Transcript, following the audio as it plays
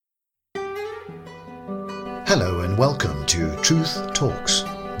Hello and welcome to Truth Talks,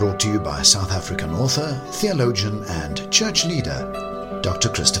 brought to you by South African author, theologian and church leader, Dr.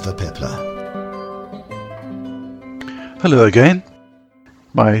 Christopher Peppler. Hello again.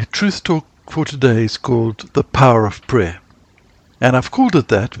 My Truth Talk for today is called The Power of Prayer. And I've called it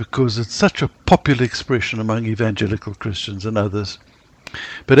that because it's such a popular expression among evangelical Christians and others.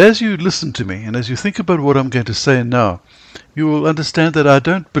 But as you listen to me and as you think about what I'm going to say now, you will understand that I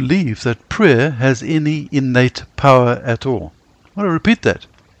don't believe that prayer has any innate power at all. I want to repeat that.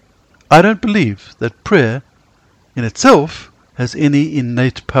 I don't believe that prayer in itself has any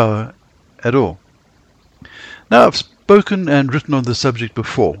innate power at all. Now, I've spoken and written on the subject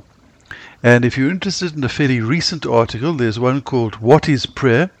before. And if you're interested in a fairly recent article, there's one called What is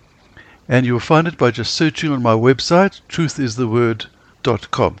Prayer? And you'll find it by just searching on my website,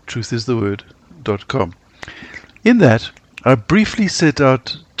 truthisthe.word.com. In that, I briefly set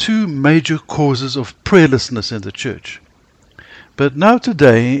out two major causes of prayerlessness in the church. But now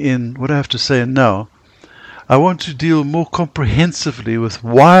today, in what I have to say now, I want to deal more comprehensively with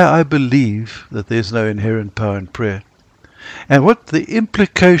why I believe that there's no inherent power in prayer, and what the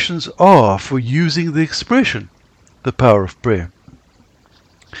implications are for using the expression, the power of prayer.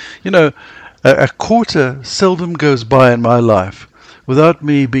 You know, a quarter seldom goes by in my life without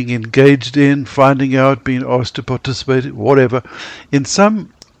me being engaged in, finding out, being asked to participate, whatever, in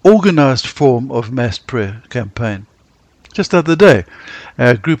some organized form of mass prayer campaign. Just the other day,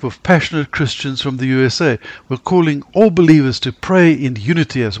 a group of passionate Christians from the USA were calling all believers to pray in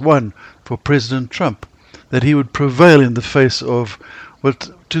unity as one for President Trump, that he would prevail in the face of what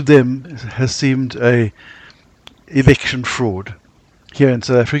to them has seemed a election fraud. Here in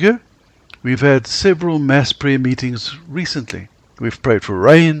South Africa, we've had several mass prayer meetings recently. We've prayed for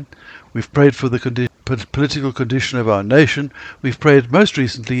rain, we've prayed for the political condition of our nation, we've prayed most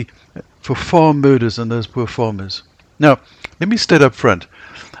recently for farm murders and those poor farmers. Now, let me state up front,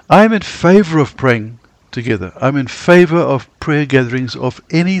 I'm in favor of praying together. I'm in favor of prayer gatherings of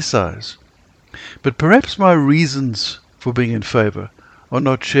any size. But perhaps my reasons for being in favor are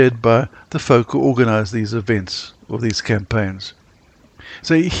not shared by the folk who organize these events or these campaigns.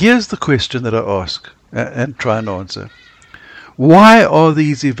 So here's the question that I ask and try and answer. Why are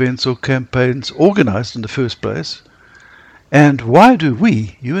these events or campaigns organized in the first place? And why do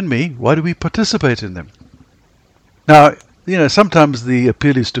we, you and me, why do we participate in them? Now, sometimes the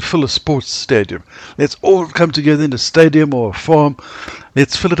appeal is to fill a sports stadium. Let's all come together in a stadium or a farm.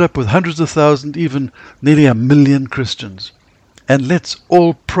 Let's fill it up with hundreds of thousands, even nearly 1 million Christians. And let's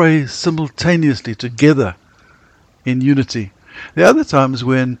all pray simultaneously together in unity. There are other times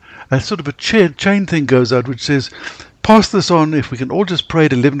when a sort of a chain thing goes out which says, pass this on if we can all just pray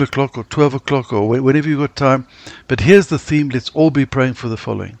at 11 o'clock or 12 o'clock or whenever you've got time. But here's the theme, let's all be praying for the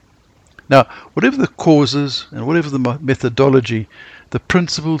following. Now, whatever the causes and whatever the methodology, the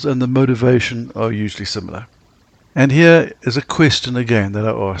principles and the motivation are usually similar. And here is a question again that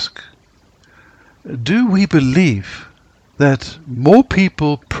I ask. Do we believe that more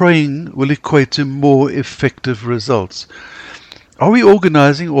people praying will equate to more effective results? Are we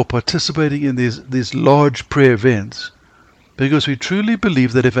organizing or participating in these large prayer events because we truly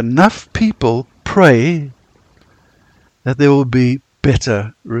believe that if enough people pray, that there will be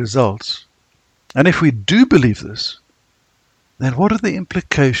better results? And if we do believe this, then what are the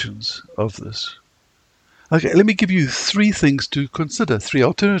implications of this? Okay, let me give you three things to consider, three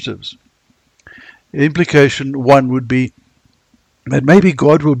alternatives. Implication one would be that maybe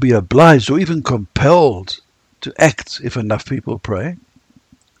God will be obliged or even compelled to act if enough people pray.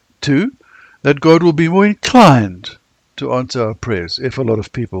 2, that God will be more inclined to answer our prayers if a lot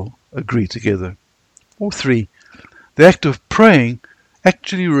of people agree together. Or 3, the act of praying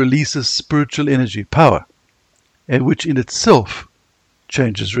actually releases spiritual energy, power, and which in itself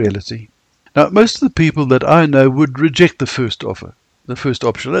changes reality. Now, most of the people that I know would reject the first option.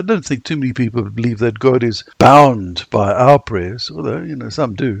 I don't think too many people believe that God is bound by our prayers, although,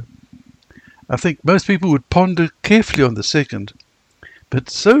 some do. I think most people would ponder carefully on the second, but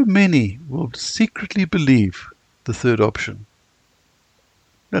so many will secretly believe the third option.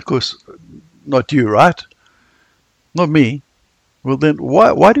 Now, of course, not you, right? Not me. Well then,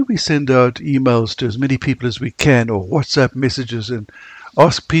 why do we send out emails to as many people as we can, or WhatsApp messages, and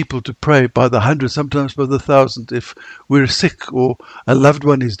ask people to pray by the hundred, sometimes by the thousand, if we're sick or a loved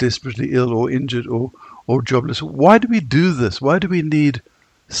one is desperately ill or injured or jobless? Why do we do this? Why do we need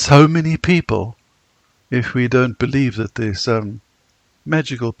so many people if we don't believe that there's some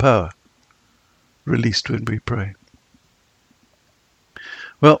magical power released when we pray?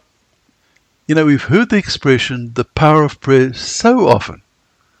 Well, we've heard the expression, the power of prayer, so often.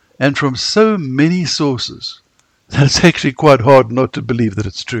 and from so many sources that it's actually quite hard not to believe that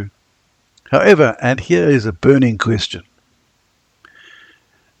it's true. However, and here is a burning question,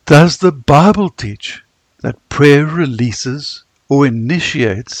 does the Bible teach that prayer releases or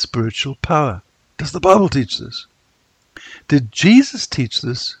initiates spiritual power? Does the Bible teach this? Did Jesus teach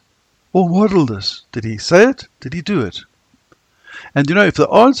this or model this? Did he say it? Did he do it? And if the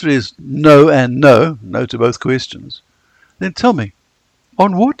answer is no and no to both questions, then tell me,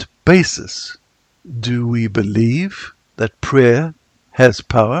 on what basis do we believe that prayer has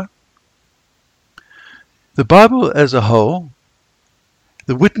power? The Bible as a whole,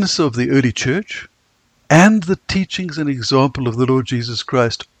 the witness of the early church, and the teachings and example of the Lord Jesus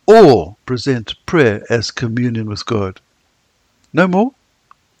Christ all present prayer as communion with God. No more,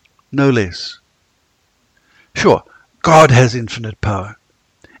 no less. Sure, God has infinite power.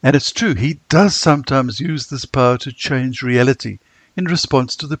 And it's true, he does sometimes use this power to change reality in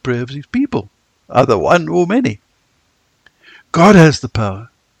response to the prayer of his people, either one or many. God has the power,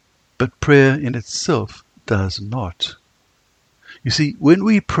 but prayer in itself does not. You see, when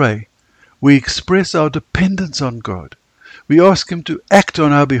we pray, we express our dependence on God. We ask him to act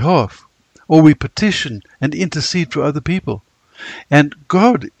on our behalf, or we petition and intercede for other people. And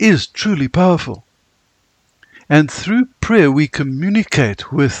God is truly powerful. And through prayer, we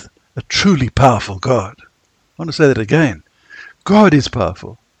communicate with a truly powerful God. I want to say that again. God is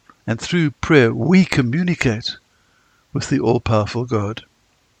powerful. And through prayer, we communicate with the all-powerful God.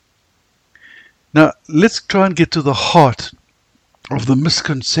 Now, let's try and get to the heart of the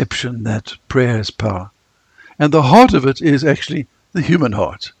misconception that prayer has power. And the heart of it is actually the human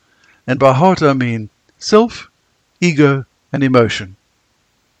heart. And by heart, I mean self, ego, and emotion.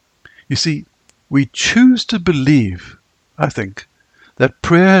 You see, we choose to believe, I think, that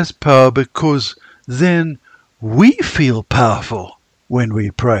prayer has power because then we feel powerful when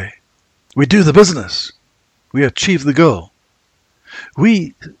we pray. We do the business. We achieve the goal.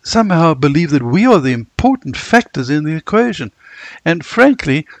 We somehow believe that we are the important factors in the equation. And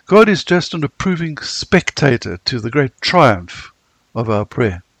frankly, God is just an approving spectator to the great triumph of our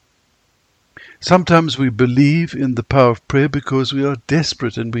prayer. Sometimes we believe in the power of prayer because we are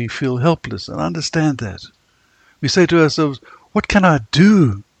desperate and we feel helpless, and understand that. We say to ourselves, what can I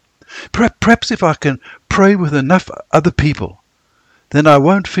do? Perhaps if I can pray with enough other people, then I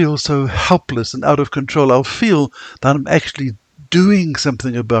won't feel so helpless and out of control. I'll feel that I'm actually doing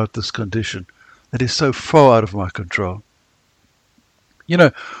something about this condition that is so far out of my control.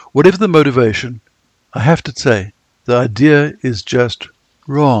 Whatever the motivation, I have to say, the idea is just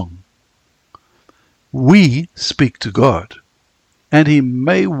wrong. We speak to God, and he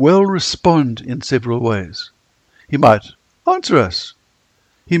may well respond in several ways. He might answer us.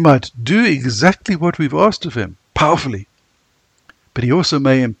 He might do exactly what we've asked of him, powerfully. But he also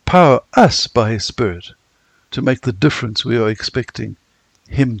may empower us by his Spirit to make the difference we are expecting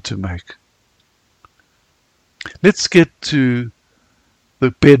him to make. Let's get to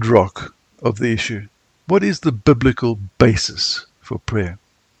the bedrock of the issue. What is the biblical basis for prayer?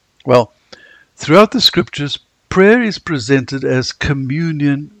 Well, throughout the scriptures, prayer is presented as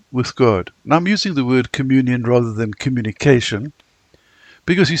communion with God. Now, I'm using the word communion rather than communication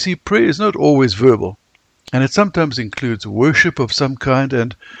because, you see, prayer is not always verbal, and it sometimes includes worship of some kind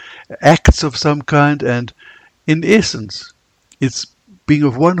and acts of some kind, and in essence, it's being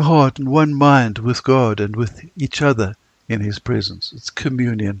of one heart and one mind with God and with each other in his presence. It's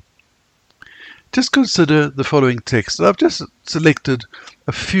communion. Just consider the following text. I've just selected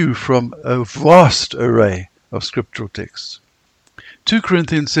a few from a vast array of scriptural texts. 2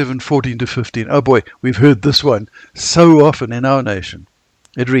 Corinthians 7:14-15. Oh boy, we've heard this one so often in our nation.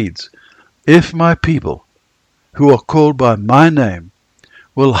 It reads, "If my people, who are called by my name,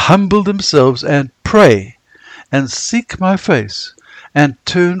 will humble themselves and pray and seek my face and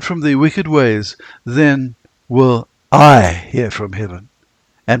turn from their wicked ways, then will I hear from heaven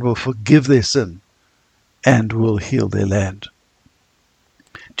and will forgive their sin and will heal their land."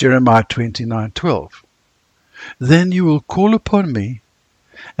 Jeremiah 29:12. "Then you will call upon me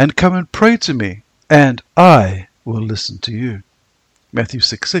and come and pray to me, and I will listen to you." Matthew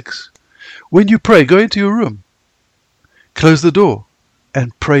 6:6. "When you pray, go into your room, close the door,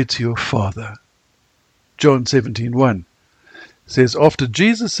 and pray to your Father." John 17:1 says, after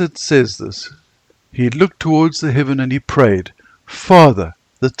Jesus says this, he looked towards the heaven and he prayed, "Father,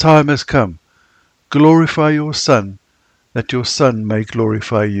 the time has come. Glorify your Son, that your Son may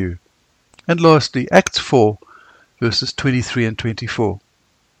glorify you." And lastly, Acts 4, verses 23 and 24.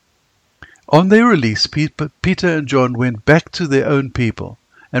 On their release, Peter and John went back to their own people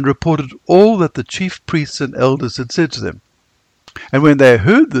and reported all that the chief priests and elders had said to them. And when they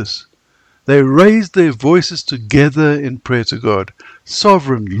heard this, they raised their voices together in prayer to God.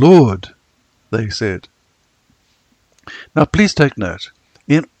 Sovereign Lord, they said. Now please take note.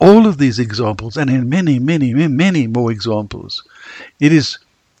 In all of these examples, and in many, many, many more examples, it is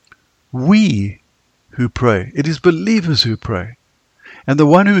we who pray. It is believers who pray. And the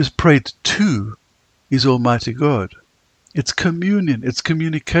one who is prayed to is Almighty God. It's communion. It's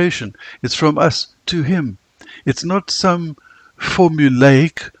communication. It's from us to Him. It's not some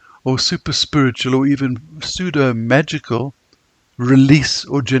formulaic or super spiritual or even pseudo-magical release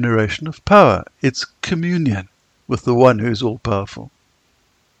or generation of power. It's communion with the one who is all-powerful.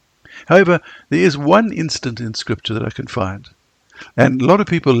 However, there is one instant in Scripture that I can find, and a lot of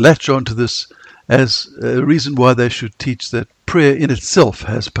people latch onto this as a reason why they should teach that prayer in itself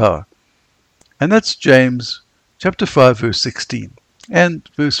has power. And that's James chapter 5, verse 16, and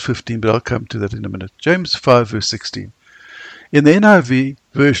verse 15, but I'll come to that in a minute. James 5, verse 16. In the NIV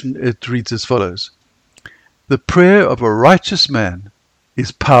version, it reads as follows. The prayer of a righteous man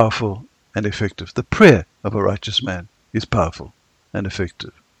is powerful and effective. The prayer of a righteous man is powerful and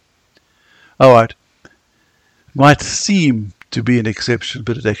effective. All right. Might seem to be an exception,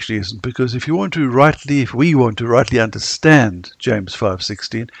 but it actually isn't, because if we want to rightly understand James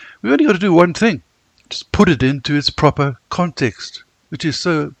 5:16, we've only got to do one thing. Just put it into its proper context, which is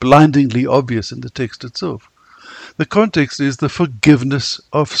so blindingly obvious in the text itself. The context is the forgiveness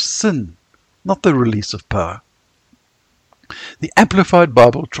of sin, not the release of power. The Amplified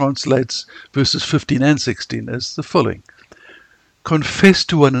Bible translates verses 15 and 16 as the following. Confess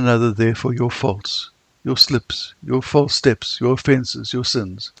to one another, therefore, your faults, your slips, your false steps, your offenses, your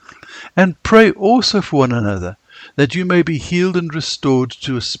sins, and pray also for one another, that you may be healed and restored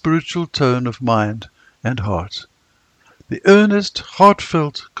to a spiritual tone of mind and heart. The earnest,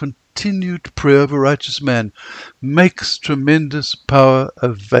 heartfelt, continued prayer of a righteous man makes tremendous power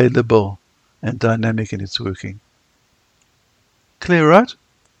available and dynamic in its working. Clear, right?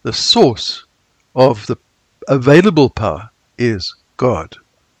 The source of the available power is God,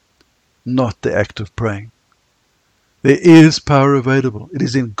 not the act of praying. There is power available. It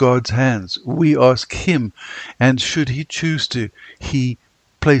is in God's hands. We ask Him, and should He choose to, He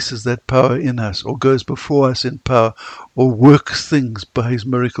places that power in us, or goes before us in power, or works things by His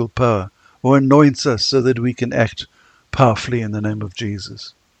miracle power, or anoints us so that we can act powerfully in the name of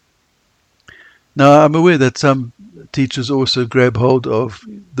Jesus. Now, I'm aware that some teachers also grab hold of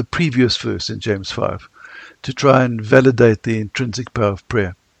the previous verse in James 5 to try and validate the intrinsic power of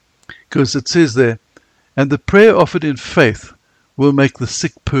prayer. Because it says there, and the prayer offered in faith will make the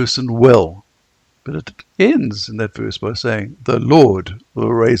sick person well. But it ends in that verse by saying, the Lord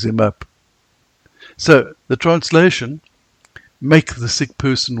will raise him up. So the translation, make the sick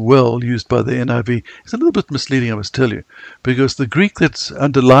person well, used by the NIV, is a little bit misleading, I must tell you, because the Greek that's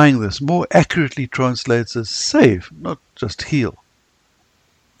underlying this more accurately translates as save, not just heal.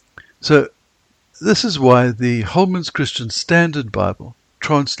 So this is why the Holman's Christian Standard Bible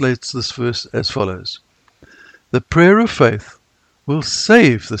translates this verse as follows. The prayer of faith will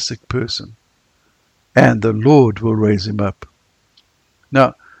save the sick person, and the Lord will raise him up.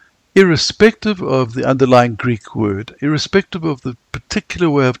 Now, irrespective of the underlying Greek word, irrespective of the particular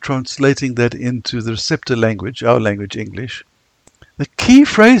way of translating that into the receptor language, our language, English, the key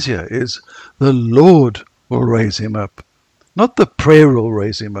phrase here is the Lord will raise him up. Not the prayer will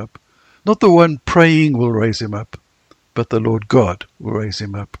raise him up. Not the one praying will raise him up, but the Lord God will raise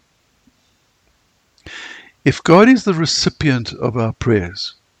him up. If God is the recipient of our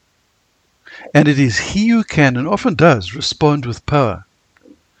prayers, and it is He who can and often does respond with power,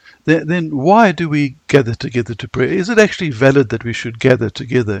 then why do we gather together to pray? Is it actually valid that we should gather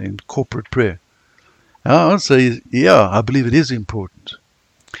together in corporate prayer? Our answer is, yeah, I believe it is important.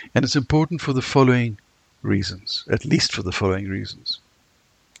 And it's important for the following reasons, at least for the following reasons.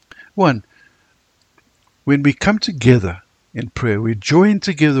 One, when we come together in prayer, we join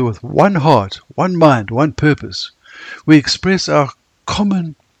together with one heart, one mind, one purpose. We express our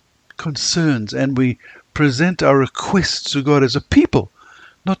common concerns and we present our requests to God as a people,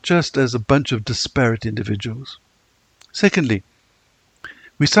 not just as a bunch of disparate individuals. Secondly,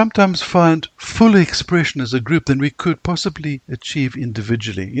 we sometimes find fuller expression as a group than we could possibly achieve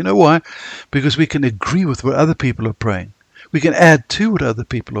individually. You know why? Because we can agree with what other people are praying. We can add to what other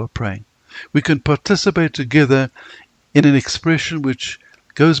people are praying. We can participate together in an expression which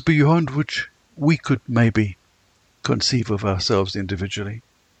goes beyond which we could maybe conceive of ourselves individually.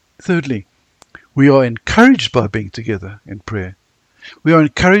 Thirdly, we are encouraged by being together in prayer. We are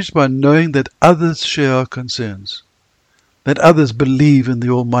encouraged by knowing that others share our concerns, that others believe in the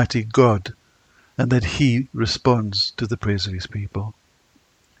Almighty God, and that He responds to the prayers of His people.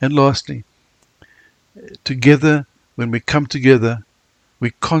 And lastly, together, when we come together,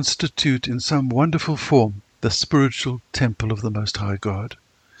 we constitute in some wonderful form the spiritual temple of the Most High God.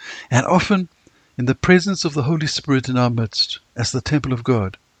 And often, in the presence of the Holy Spirit in our midst, as the temple of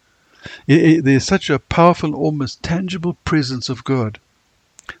God, there's such a powerful, almost tangible presence of God,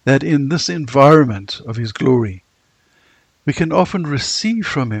 that in this environment of His glory, we can often receive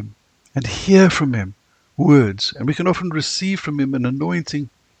from Him and hear from Him words, and we can often receive from Him an anointing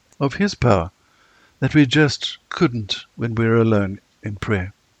of His power that we just couldn't when we're alone in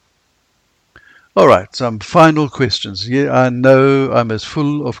prayer. All right, some final questions. Yeah, I know I'm as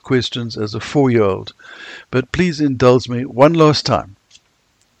full of questions as a 4-year-old, but please indulge me one last time.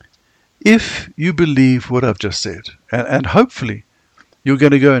 If you believe what I've just said, and hopefully you're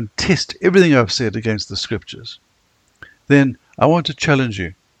going to go and test everything I've said against the Scriptures, then I want to challenge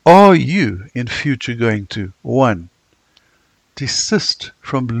you. Are you in future going to, 1, desist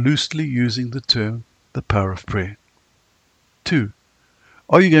from loosely using the term the power of prayer? 2,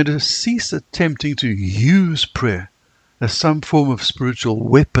 are you going to cease attempting to use prayer as some form of spiritual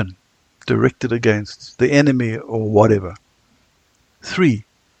weapon directed against the enemy or whatever? 3,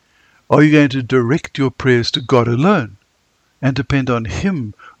 are you going to direct your prayers to God alone and depend on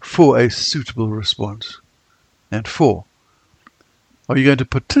Him for a suitable response? And 4, are you going to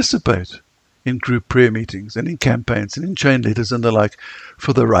participate in group prayer meetings and in campaigns and in chain letters and the like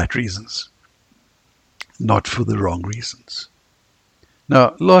for the right reasons, not for the wrong reasons?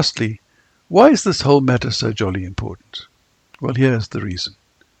 Now, lastly, why is this whole matter so jolly important? Well, here's the reason.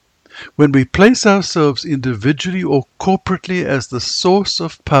 When we place ourselves individually or corporately as the source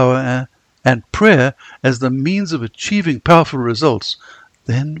of power and prayer as the means of achieving powerful results,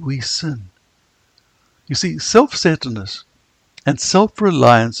 then we sin. You see, self-centeredness and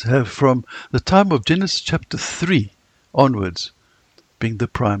self-reliance have, from the time of Genesis chapter 3 onwards, been the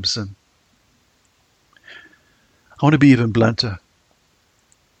prime sin. I want to be even blunter.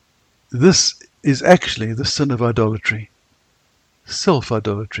 This is actually the sin of idolatry,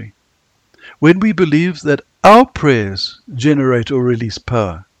 self-idolatry. When we believe that our prayers generate or release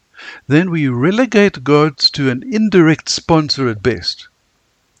power, then we relegate God to an indirect sponsor at best,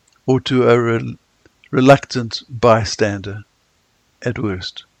 or to a reluctant bystander at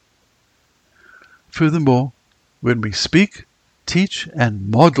worst. Furthermore, when we speak, teach, and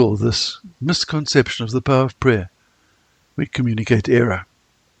model this misconception of the power of prayer, we communicate error,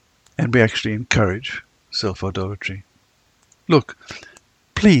 and we actually encourage self-idolatry. Look,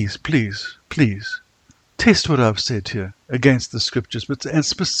 please, please, please, test what I've said here against the Scriptures, and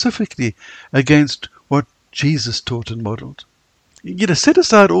specifically against what Jesus taught and modeled. Set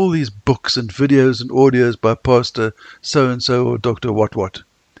aside all these books and videos and audios by Pastor so-and-so or Dr. what,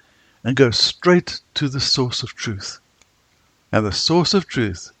 and go straight to the source of truth. And the source of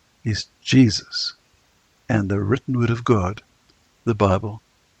truth is Jesus and the written word of God, the Bible.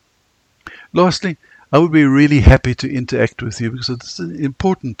 Lastly, I would be really happy to interact with you because it's an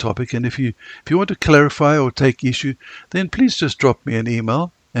important topic, and if you want to clarify or take issue, then please just drop me an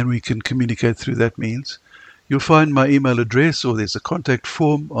email and we can communicate through that means. You'll find my email address, or there's a contact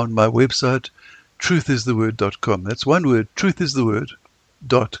form on my website, truthistheword.com. That's one word,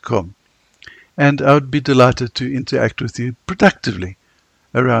 truthistheword.com. And I would be delighted to interact with you productively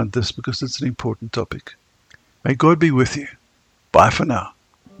around this because it's an important topic. May God be with you. Bye for now.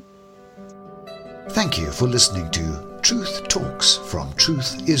 Thank you for listening to Truth Talks from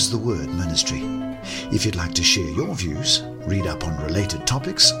Truth is the Word Ministry. If you'd like to share your views, read up on related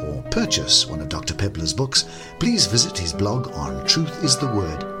topics, or purchase one of Dr. Peppler's books, please visit his blog on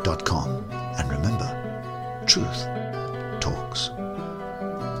truthistheword.com. And remember, truth talks.